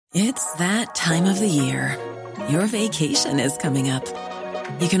It's that time of the year. Your vacation is coming up.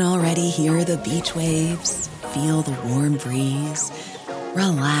 You can already hear the beach waves, feel the warm breeze,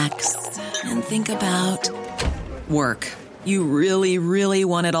 relax, and think about work. You really, really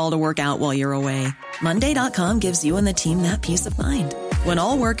want it all to work out while you're away. Monday.com gives you and the team that peace of mind. When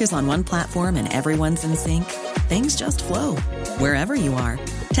all work is on one platform and everyone's in sync, things just flow. Wherever you are,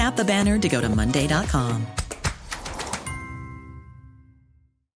 tap the banner to go to Monday.com.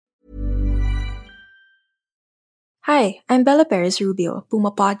 Hi, I'm Bella Perez Rubio,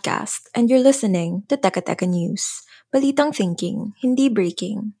 Puma Podcast, and you're listening to Teka Teka News. Balitang thinking, hindi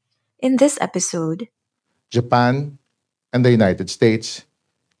breaking. In this episode, Japan and the United States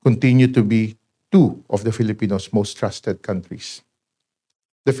continue to be two of the Filipinos' most trusted countries.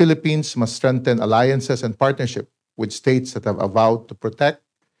 The Philippines must strengthen alliances and partnership with states that have vowed to protect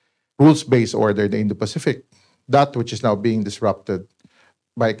rules-based order in the Indo-Pacific, that which is now being disrupted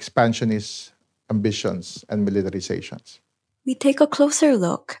by expansionist ambitions and militarizations. we take a closer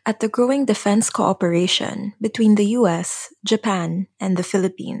look at the growing defense cooperation between the US, Japan, and the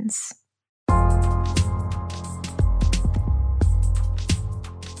Philippines.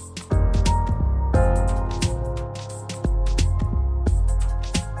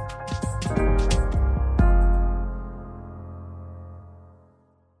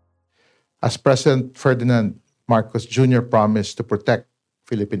 As President Ferdinand Marcos Jr. promised to protect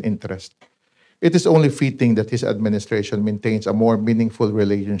Philippine interests, it is only fitting that his administration maintains a more meaningful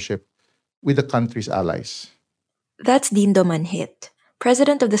relationship with the country's allies. That's Dindo Manhit,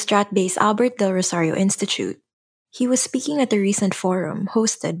 president of the Strat-based Albert Del Rosario Institute. He was speaking at a recent forum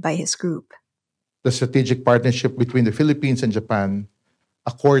hosted by his group. The strategic partnership between the Philippines and Japan,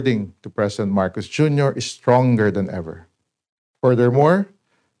 according to President Marcos Jr., is stronger than ever. Furthermore,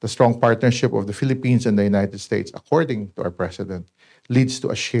 the strong partnership of the Philippines and the United States, according to our president, leads to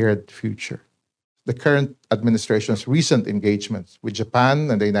a shared future. The current administration's recent engagements with Japan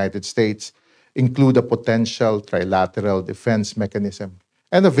and the United States include a potential trilateral defense mechanism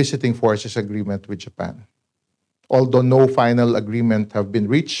and a visiting forces agreement with Japan. Although no final agreement have been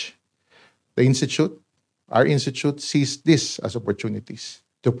reached, our institute sees this as opportunities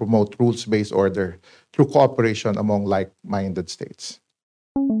to promote rules-based order through cooperation among like-minded states.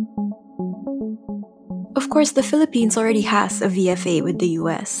 Of course, the Philippines already has a VFA with the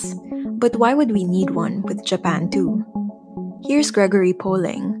US, but why would we need one with Japan too? Here's Gregory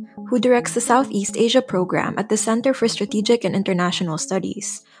Poling, who directs the Southeast Asia program at the Center for Strategic and International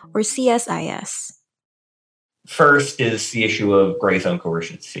Studies, or CSIS. First is the issue of gray zone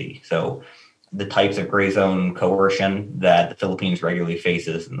coercion at sea. So the types of gray zone coercion that the Philippines regularly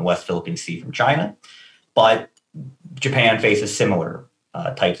faces in the West Philippine Sea from China, but Japan faces similar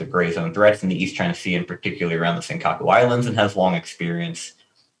types of gray zone threats in the East China Sea, and particularly around the Senkaku Islands, and has long experience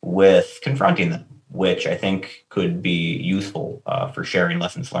with confronting them, which I think could be useful for sharing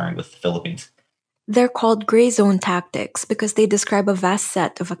lessons learned with the Philippines. They're called gray zone tactics because they describe a vast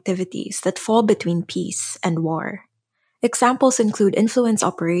set of activities that fall between peace and war. Examples include influence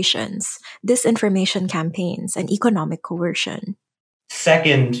operations, disinformation campaigns, and economic coercion.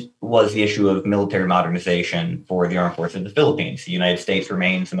 Second was the issue of military modernization for the armed forces of the Philippines. The United States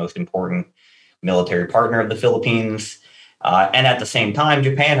remains the most important military partner of the Philippines. And at the same time,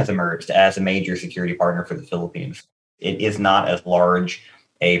 Japan has emerged as a major security partner for the Philippines. It is not as large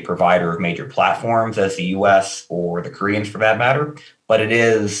a provider of major platforms as the US or the Koreans for that matter, but it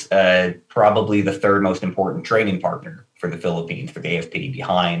is probably the third most important trading partner for the Philippines, for the AFP,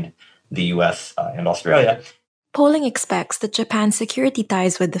 behind the US and Australia. Poling expects that Japan's security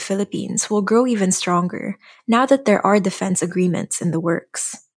ties with the Philippines will grow even stronger now that there are defense agreements in the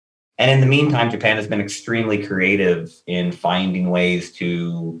works. And in the meantime, Japan has been extremely creative in finding ways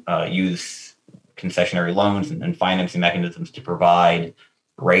to use concessionary loans and financing mechanisms to provide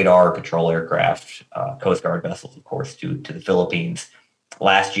radar, patrol aircraft, Coast Guard vessels, of course, to the Philippines.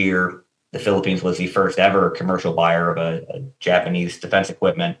 Last year, the Philippines was the first ever commercial buyer of a Japanese defense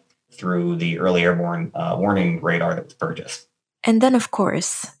equipment through the early airborne warning radar that was purchased. And then, of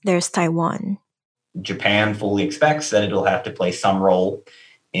course, there's Taiwan. Japan fully expects that it will have to play some role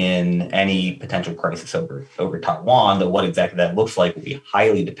in any potential crisis over Taiwan, though what exactly that looks like will be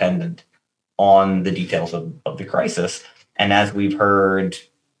highly dependent on the details of the crisis. And as we've heard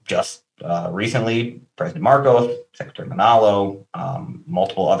just recently, President Marcos, Secretary Manalo,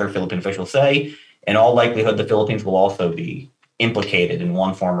 multiple other Philippine officials say, in all likelihood, the Philippines will also be implicated in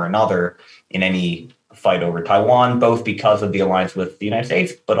one form or another in any fight over Taiwan, both because of the alliance with the United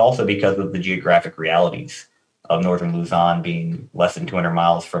States, but also because of the geographic realities of northern Luzon being less than 200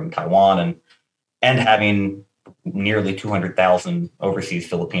 miles from Taiwan and having nearly 200,000 overseas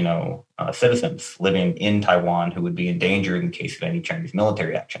Filipino citizens living in Taiwan who would be endangered in case of any Chinese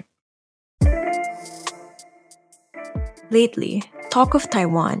military action. Lately, talk of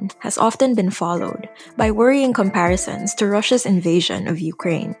Taiwan has often been followed by worrying comparisons to Russia's invasion of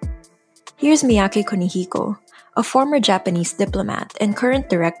Ukraine. Here's Miyake Kunihiko, a former Japanese diplomat and current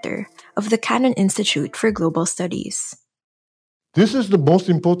director of the Cannon Institute for Global Studies. This is the most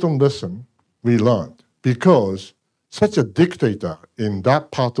important lesson we learned because such a dictator in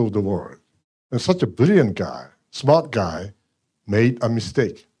that part of the world and such a brilliant guy, smart guy, made a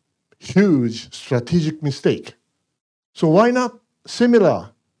mistake, huge strategic mistake. So why not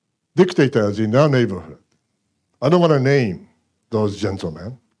similar dictators in our neighborhood? I don't want to name those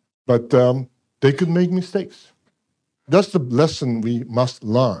gentlemen, but they could make mistakes. That's the lesson we must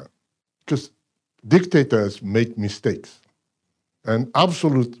learn, because dictators make mistakes, and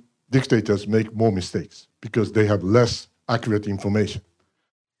absolute dictators make more mistakes because they have less accurate information.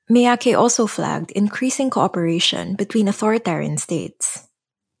 Miyake also flagged increasing cooperation between authoritarian states.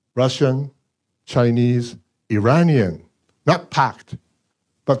 Russian, Chinese, Iranian, not pact,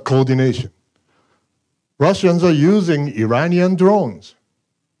 but coordination. Russians are using Iranian drones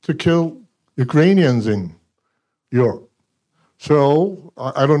to kill Ukrainians in Europe. So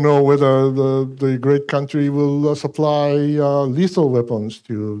I don't know whether the great country will supply lethal weapons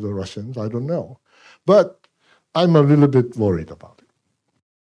to the Russians. I don't know. But I'm a little bit worried about it.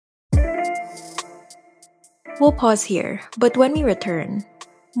 We'll pause here, but when we return,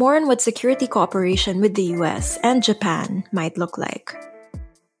 more on what security cooperation with the US and Japan might look like.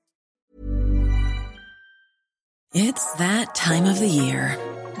 It's that time of the year.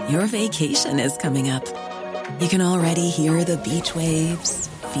 Your vacation is coming up. You can already hear the beach waves,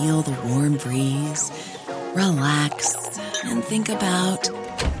 feel the warm breeze, relax, and think about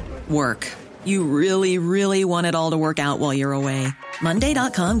work. You really, really want it all to work out while you're away.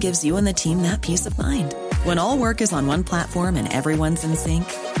 Monday.com gives you and the team that peace of mind. When all work is on one platform and everyone's in sync,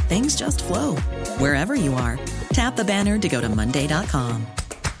 things just flow. Wherever you are, tap the banner to go to Monday.com.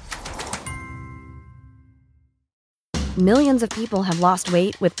 Millions of people have lost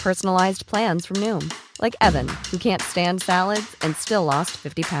weight with personalized plans from Noom. Like Evan, who can't stand salads and still lost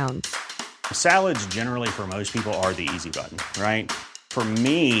 50 pounds. Salads generally for most people are the easy button, right? For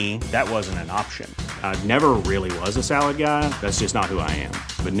me, that wasn't an option. I never really was a salad guy. That's just not who I am.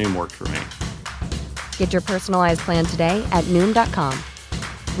 But Noom worked for me. Get your personalized plan today at Noom.com.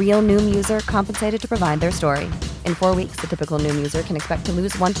 Real Noom user compensated to provide their story. In 4 weeks, the typical Noom user can expect to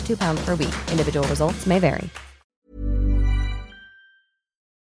lose 1 to 2 pounds per week. Individual results may vary.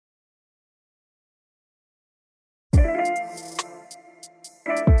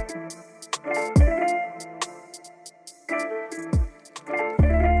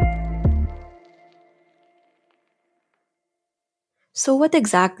 So what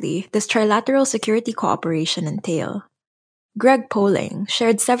exactly does trilateral security cooperation entail? Greg Poling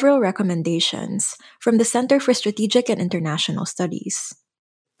shared several recommendations from the Center for Strategic and International Studies.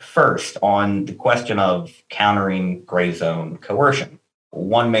 First, on the question of countering gray zone coercion,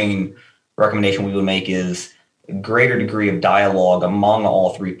 one main recommendation we would make is a greater degree of dialogue among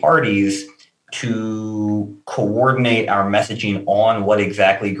all three parties to coordinate our messaging on what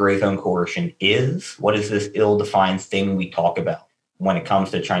exactly gray zone coercion is. What is this ill-defined thing we talk about when it comes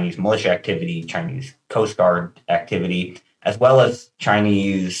to Chinese militia activity, Chinese Coast Guard activity, as well as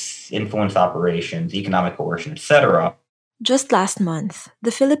Chinese influence operations, economic coercion, etc. Just last month, the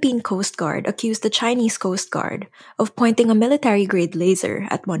Philippine Coast Guard accused the Chinese Coast Guard of pointing a military-grade laser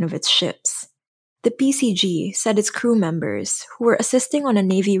at one of its ships. The PCG said its crew members, who were assisting on a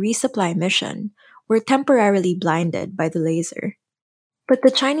Navy resupply mission, were temporarily blinded by the laser. But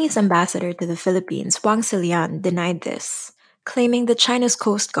the Chinese ambassador to the Philippines, Wang Silian, denied this, claiming that China's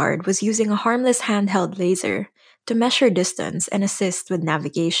Coast Guard was using a harmless handheld laser to measure distance and assist with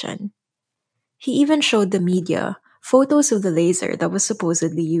navigation. He even showed the media photos of the laser that was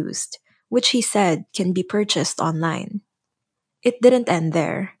supposedly used, which he said can be purchased online. It didn't end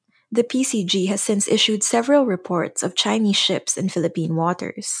there. The PCG has since issued several reports of Chinese ships in Philippine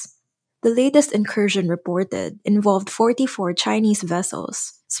waters. The latest incursion reported involved 44 Chinese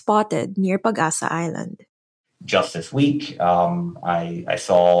vessels spotted near Pag-asa Island. Just this week, I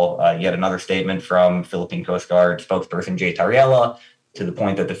saw yet another statement from Philippine Coast Guard spokesperson Jay Tariela to the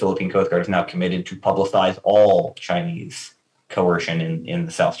point that the Philippine Coast Guard is now committed to publicize all Chinese coercion in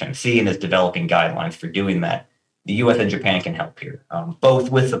the South China Sea and is developing guidelines for doing that. The U.S. and Japan can help here, both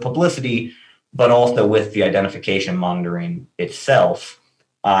with the publicity, but also with the identification monitoring itself.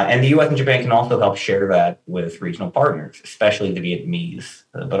 And the U.S. and Japan can also help share that with regional partners, especially the Vietnamese,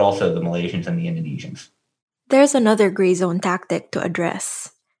 but also the Malaysians and the Indonesians. There's another gray zone tactic to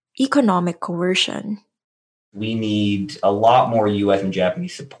address: economic coercion. We need a lot more U.S. and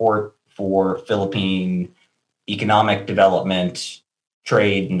Japanese support for Philippine economic development,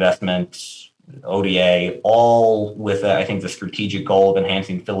 trade, investment, ODA, all with, I think, the strategic goal of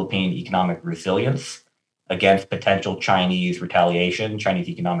enhancing Philippine economic resilience against potential Chinese retaliation, Chinese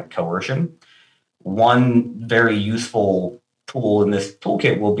economic coercion. One very useful tool in this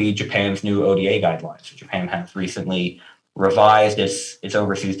toolkit will be Japan's new ODA guidelines. Japan has recently revised its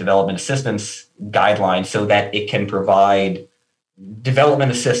overseas development assistance guidelines so that it can provide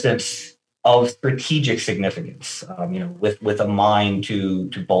development assistance of strategic significance, with a mind to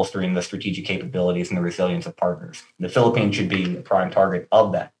bolstering the strategic capabilities and the resilience of partners. The Philippines should be a prime target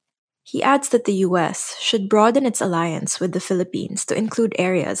of that. He adds that the U.S. should broaden its alliance with the Philippines to include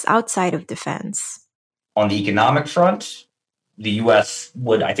areas outside of defense. On the economic front, the U.S.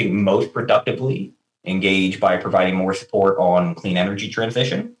 would, I think, most productively engage by providing more support on clean energy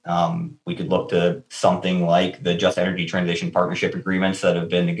transition. We could look to something like the Just Energy Transition Partnership agreements that have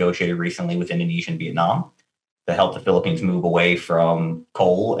been negotiated recently with Indonesia and Vietnam to help the Philippines move away from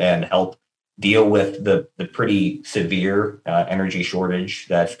coal and help deal with the pretty severe energy shortage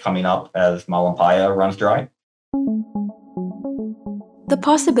that's coming up as Malampaya runs dry. The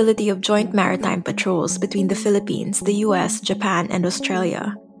possibility of joint maritime patrols between the Philippines, the US, Japan, and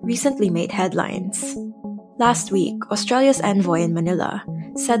Australia recently made headlines. Last week, Australia's envoy in Manila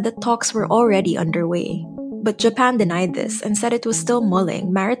said that talks were already underway, but Japan denied this and said it was still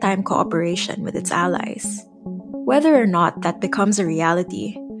mulling maritime cooperation with its allies. Whether or not that becomes a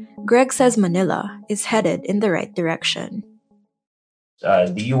reality, Greg says Manila is headed in the right direction.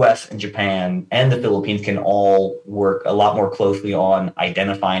 The US and Japan and the Philippines can all work a lot more closely on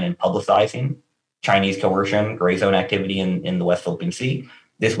identifying and publicizing Chinese coercion, gray zone activity in the West Philippine Sea.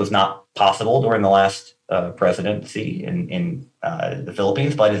 This was not possible during the last presidency in the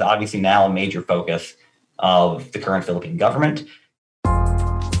Philippines, but is obviously now a major focus of the current Philippine government.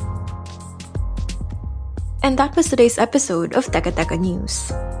 And that was today's episode of Teka Teka News.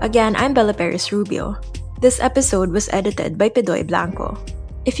 Again, I'm Bella Perez Rubio. This episode was edited by Pedoy Blanco.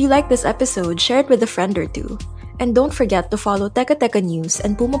 If you like this episode, share it with a friend or two. And don't forget to follow Teka Teka News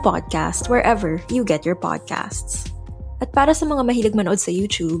and Puma Podcast wherever you get your podcasts. At para sa mga mahilig manood sa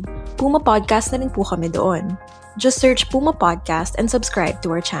YouTube, Puma Podcast na rin po kami doon. Just search Puma Podcast and subscribe to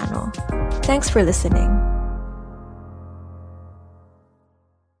our channel. Thanks for listening.